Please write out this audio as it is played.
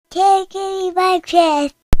Taking my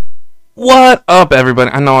chest. What up,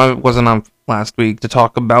 everybody? I know I wasn't on last week to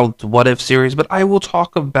talk about the What If series, but I will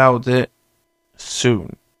talk about it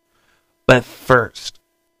soon. But first,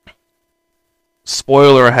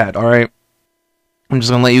 spoiler ahead, alright? I'm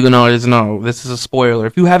just gonna let you know this is a spoiler.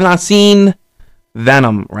 If you have not seen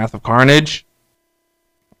Venom, Wrath of Carnage,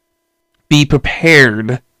 be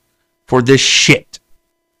prepared for this shit.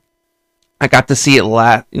 I got to see it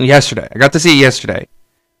yesterday.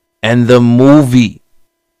 And the movie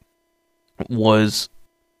was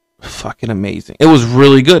fucking amazing. It was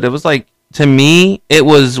really good. It was like, to me, it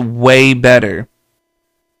was way better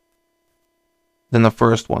than the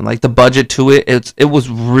first one. Like, the budget to it was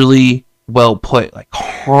really well put. Like,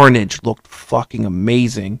 Carnage looked fucking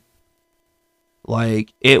amazing.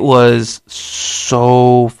 Like, it was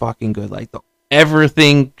so fucking good. Like,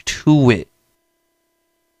 everything to it.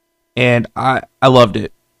 And I loved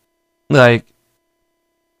it. Like,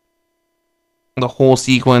 the whole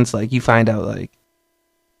sequence, like, you find out, like,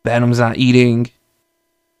 Venom's not eating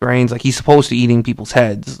brains. Like, he's supposed to be eating people's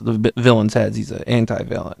heads, the villain's heads. He's an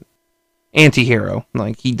anti-villain. Anti-hero.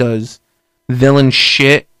 Like, he does villain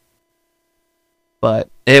shit. But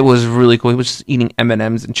it was really cool. He was just eating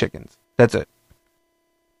M&Ms and chickens. That's it.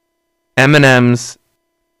 M&Ms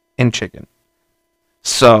and chicken.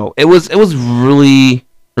 So, it was really,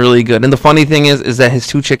 really good. And the funny thing is that his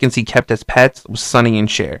two chickens he kept as pets was Sonny and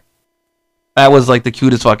Cher. That was, like, the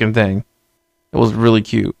cutest fucking thing. It was really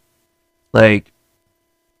cute. Like,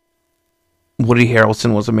 Woody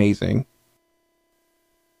Harrelson was amazing.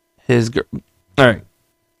 Alright.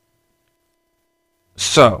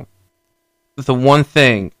 So, the one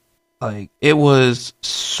thing, like, it was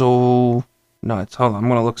so nuts. Hold on, I'm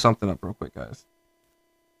gonna look something up real quick, guys.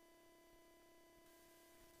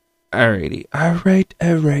 Alrighty.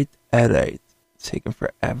 Alright. It's taking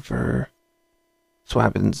forever. That's what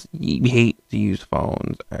happens. You hate to use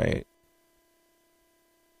phones. Alright.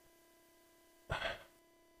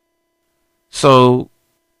 So,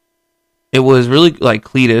 it was really, like,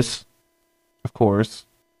 Cletus, of course.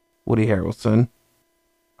 Woody Harrelson.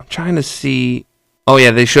 I'm trying to see. Oh,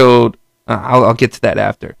 yeah, they showed. I'll get to that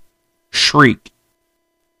after. Shriek,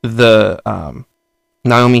 the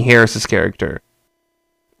Naomi Harris's character,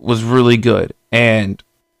 was really good. And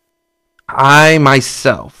I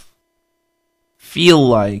myself feel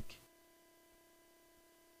like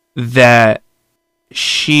that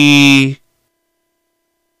she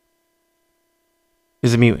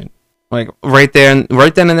is a mutant. Like, right then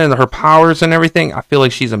and there, her powers and everything, I feel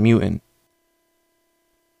like she's a mutant.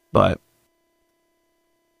 But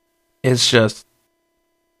it's just,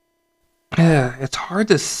 it's hard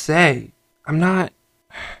to say. I'm not,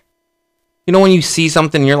 you know, when you see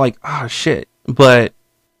something, you're like, oh shit. But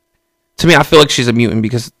to me, I feel like she's a mutant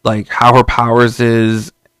because, like, how her powers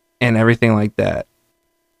is and everything like that.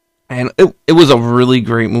 And it was a really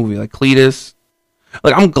great movie. Like, Cletus,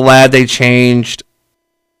 like, I'm glad they changed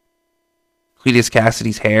Cletus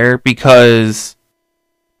Cassidy's hair because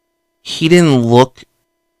he didn't look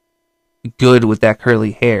good with that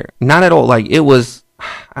curly hair. Not at all. Like, it was,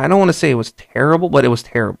 I don't want to say it was terrible, but it was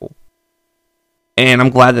terrible. And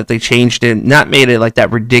I'm glad that they changed it, not made it like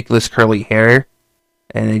that ridiculous curly hair,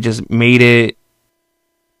 and they just made it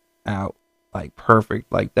out like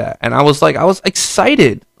perfect like that. And I was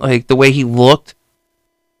excited, like, the way he looked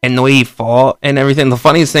and the way he fought and everything. The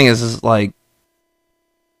funniest thing is like,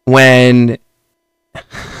 when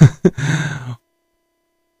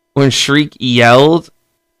when Shriek yelled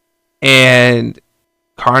and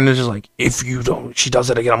Carnage is like, if you don't, she does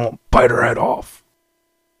it again, I'm gonna bite her head off.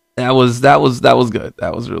 That was good.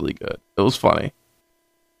 That was really good. It was funny.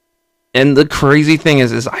 And the crazy thing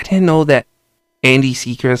is I didn't know that Andy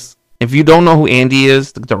Serkis, if you don't know who Andy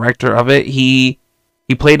is, the director of it, he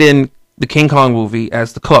played in the King Kong movie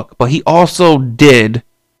as the cook, but he also did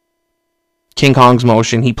King Kong's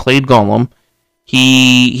Motion. He played Gollum.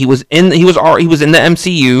 He was in the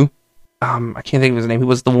MCU. I can't think of his name. He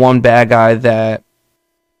was the one bad guy that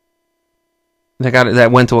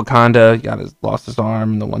went to Wakanda, lost his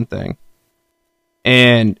arm, the one thing.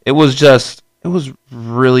 And it was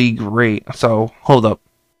really great. So, hold up.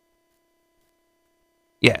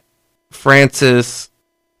 Yeah. Francis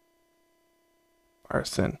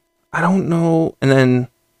Arson. I don't know. And then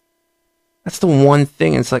that's the one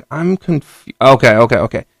thing. It's like, I'm confused.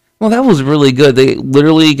 Okay. Well, that was really good. They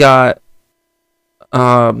literally got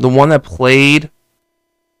the one that played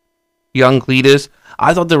young Cletus.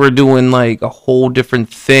 I thought they were doing like a whole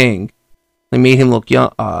different thing. They made him look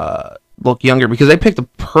younger because they picked the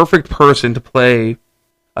perfect person to play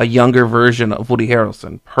a younger version of Woody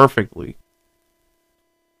Harrelson perfectly.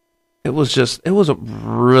 It was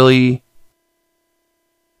really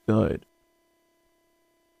good.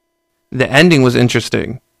 The ending was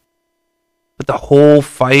interesting. But the whole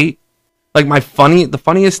fight, like the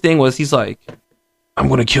funniest thing was he's like, I'm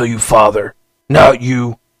gonna kill you, father. Not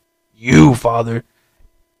you. You, father.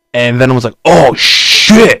 And Venom was like, oh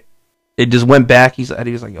shit. It just went back. He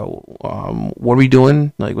was like, yo, what are we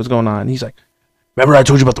doing? Like, what's going on? He's like, remember I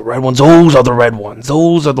told you about the red ones? Those are the red ones.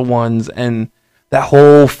 Those are the ones. And that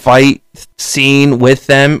whole fight scene with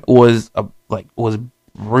them was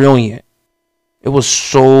brilliant. It was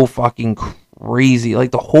so fucking crazy.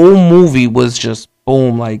 Like, the whole movie was just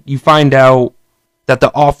boom. Like, you find out that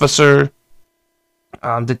the officer,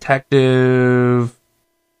 Detective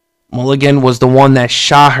Mulligan, was the one that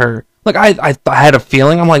shot her. Like, I had a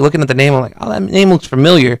feeling. I'm like looking at the name. I'm like, oh, that name looks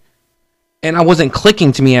familiar. And I wasn't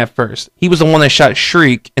clicking to me at first. He was the one that shot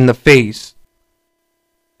Shriek in the face.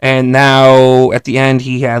 And now at the end,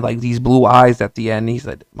 he had like these blue eyes at the end. He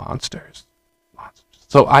said, monsters.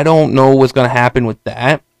 So I don't know what's going to happen with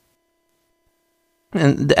that.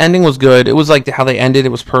 And the ending was good. It was like how they ended.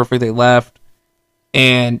 It was perfect. They left.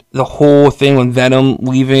 And the whole thing with Venom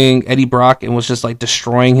leaving Eddie Brock and was just like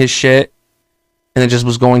destroying his shit. And it just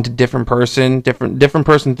was going to different person to different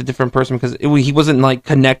person because he wasn't like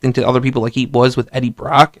connecting to other people like he was with Eddie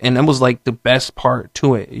Brock. And that was like the best part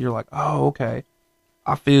to it. You're like, oh, okay.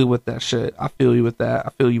 I feel you with that shit. I feel you with that. I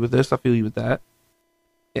feel you with this. I feel you with that.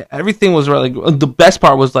 Yeah, everything was right. Like, the best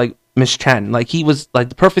part was like Miss Chen. Like, he was like,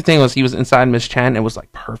 the perfect thing was he was inside Miss Chen. It was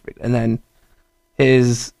like perfect. And then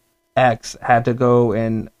his ex had to go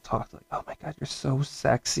and talk like, oh my god, you're so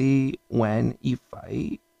sexy when you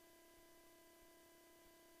fight.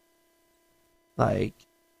 Like,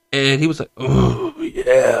 and he was like, oh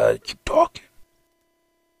yeah, keep talking.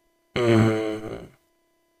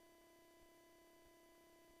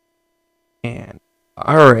 And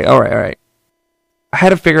all right. I had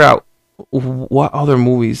to figure out what other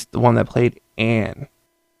movies the one that played Anne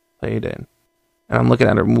played in. And I'm looking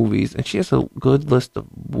at her movies, and she has a good list of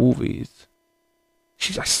movies.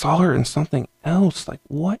 I saw her in something else. Like,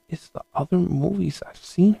 what is the other movies I've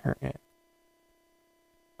seen her in?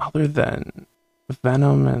 Other than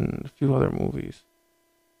Venom and a few other movies.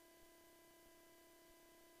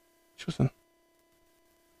 She was in...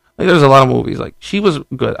 Like, there's a lot of movies. Like, she was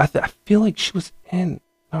good. I feel like she was in...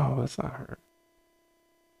 No, that's not her.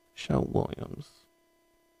 Michelle Williams.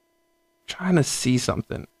 I'm trying to see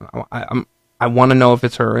something. I want to know if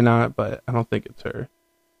it's her or not, but I don't think it's her.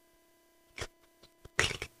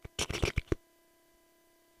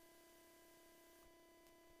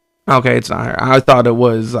 Okay, it's not her. I thought it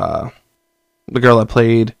was the girl that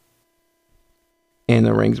played in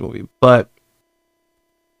the Rings movie, but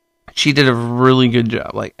she did a really good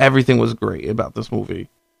job. Like, everything was great about this movie.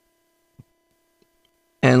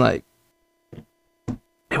 And like,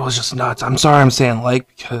 it was just nuts. I'm sorry I'm saying like,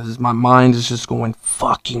 because my mind is just going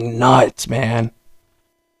fucking nuts, man.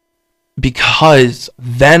 Because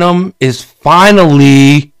Venom is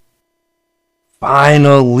finally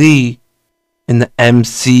in the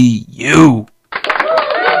MCU.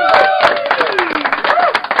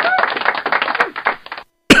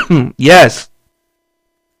 Yes.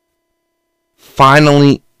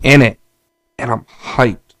 Finally in it. And I'm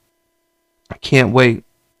hyped. I can't wait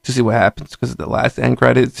to see what happens because of the last end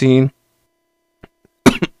credit scene.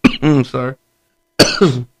 Sorry.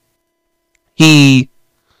 You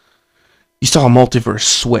saw a multiverse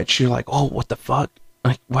switch. You're like, oh, what the fuck?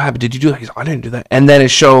 Like, what happened? Did you do that? He's like, I didn't do that. And then it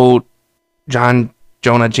showed John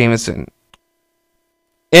Jonah Jameson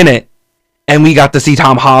in it. And we got to see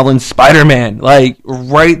Tom Holland's Spider-Man. Like,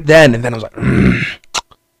 right then. And then I was like,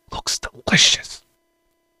 looks delicious.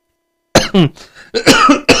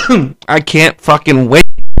 I can't fucking wait.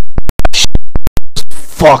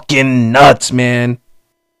 Fucking nuts, man.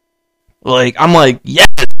 Like, I'm like, yes.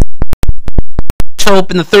 Show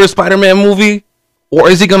up in the third Spider-Man movie, or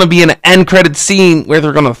is it gonna be an end credit scene where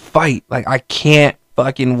they're gonna fight? Like, I can't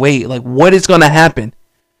fucking wait. Like, what is gonna happen?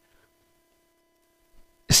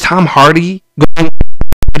 Is Tom Hardy going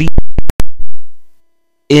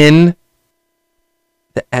in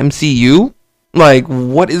the MCU? Like,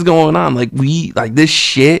 what is going on? Like, this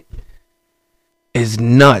shit is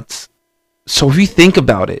nuts. So if you think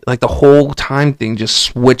about it, like, the whole time thing just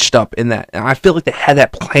switched up in that. And I feel like they had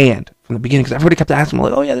that planned from the beginning, because everybody kept asking,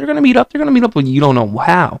 like, oh yeah, they're going to meet up, but you don't know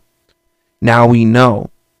how. Now we know.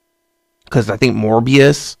 Because I think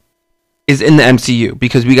Morbius is in the MCU,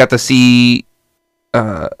 because we got to see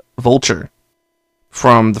Vulture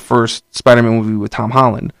from the first Spider-Man movie with Tom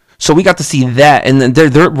Holland. So we got to see that, and then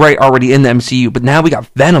they're right already in the MCU, but now we got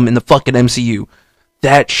Venom in the fucking MCU.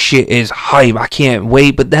 That shit is hype. I can't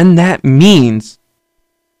wait. But then that means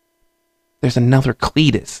there's another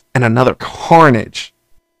Cletus and another Carnage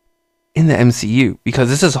in the MCU, because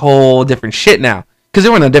this is whole different shit now, because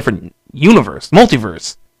they're in a different universe,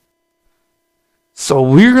 multiverse. So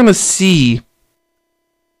we're gonna see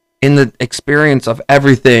in the experience of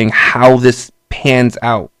everything how this pans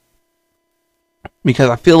out, because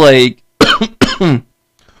I feel like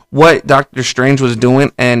what Doctor Strange was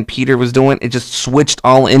doing and Peter was doing, it just switched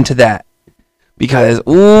all into that. Because,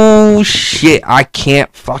 oh shit, I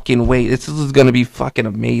can't fucking wait. This is gonna be fucking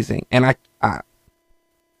amazing. And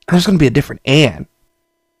there's gonna be a different Anne.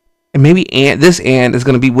 And maybe this Anne is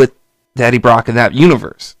gonna be with Daddy Brock in that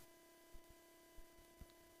universe.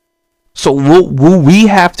 So will we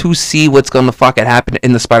have to see what's gonna fucking happen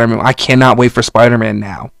in the Spider-Man? I cannot wait for Spider-Man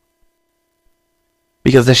now.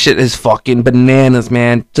 Because this shit is fucking bananas,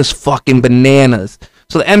 man. Just fucking bananas.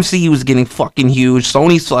 So the MCU is getting fucking huge.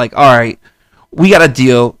 Sony's like, alright, we got a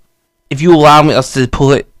deal. If you allow us to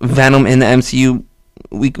put Venom in the MCU,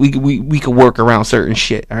 we could work around certain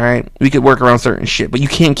shit, alright? We could work around certain shit. But you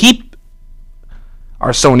can't keep our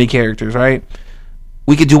Sony characters, right?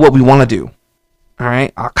 We could do what we want to do.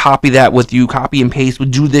 Alright? I'll copy that with you. Copy and paste. We'll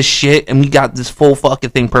do this shit. And we got this full fucking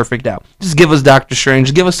thing perfect out. Just give us Doctor Strange.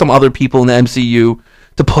 Just give us some other people in the MCU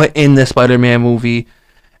to put in the Spider-Man movie.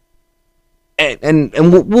 And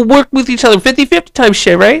we'll work with each other. 50-50 type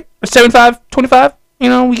shit, right? Or 75-25. You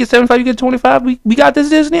know, we get 75, you get 25. We got this,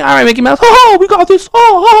 Disney. Alright, Mickey Mouse. Oh, we got this.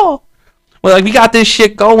 Oh. Well, like, we got this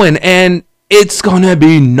shit going. And it's gonna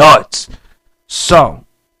be nuts. So,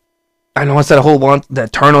 I know I said a whole lot. The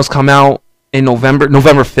Eternals come out in November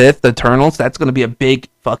 5th. The Eternals. That's gonna be a big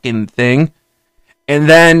fucking thing. And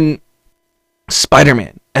then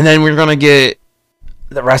Spider-Man. And then we're gonna get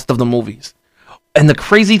the rest of the movies. And the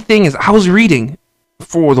crazy thing is, I was reading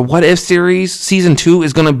for the What If series, season 2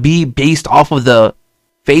 is going to be based off of the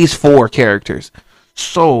phase 4 characters.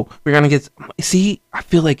 So we're going to get, see, I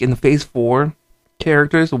feel like in the phase 4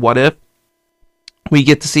 characters, What If, we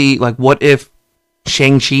get to see, like, what if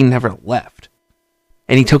Shang-Chi never left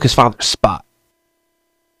and he took his father's spot?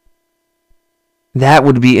 That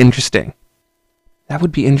would be interesting. That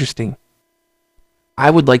would be interesting.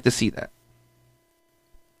 I would like to see that.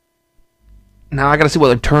 Now I gotta see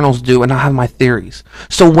what Eternals do, and I have my theories.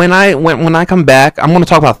 So when I come back, I'm gonna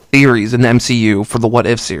talk about theories in the MCU for the What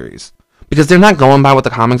If series, because they're not going by what the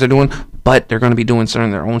comics are doing, but they're gonna be doing some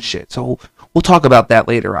of their own shit. So we'll talk about that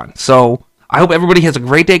later on. So I hope everybody has a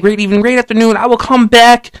great day, great evening, great afternoon. I will come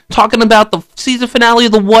back talking about the season finale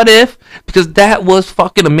of the What If, because that was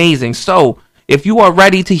fucking amazing. So if you are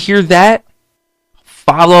ready to hear that,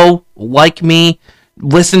 follow, like me,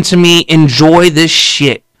 listen to me, enjoy this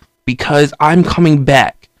shit. Because I'm coming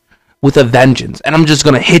back with a vengeance. And I'm just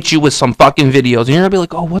going to hit you with some fucking videos. And you're going to be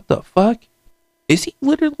like, oh, what the fuck? Is he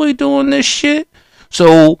literally doing this shit?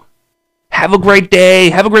 So, have a great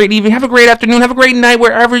day. Have a great evening. Have a great afternoon. Have a great night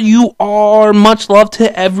wherever you are. Much love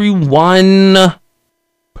to everyone.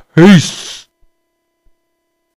 Peace.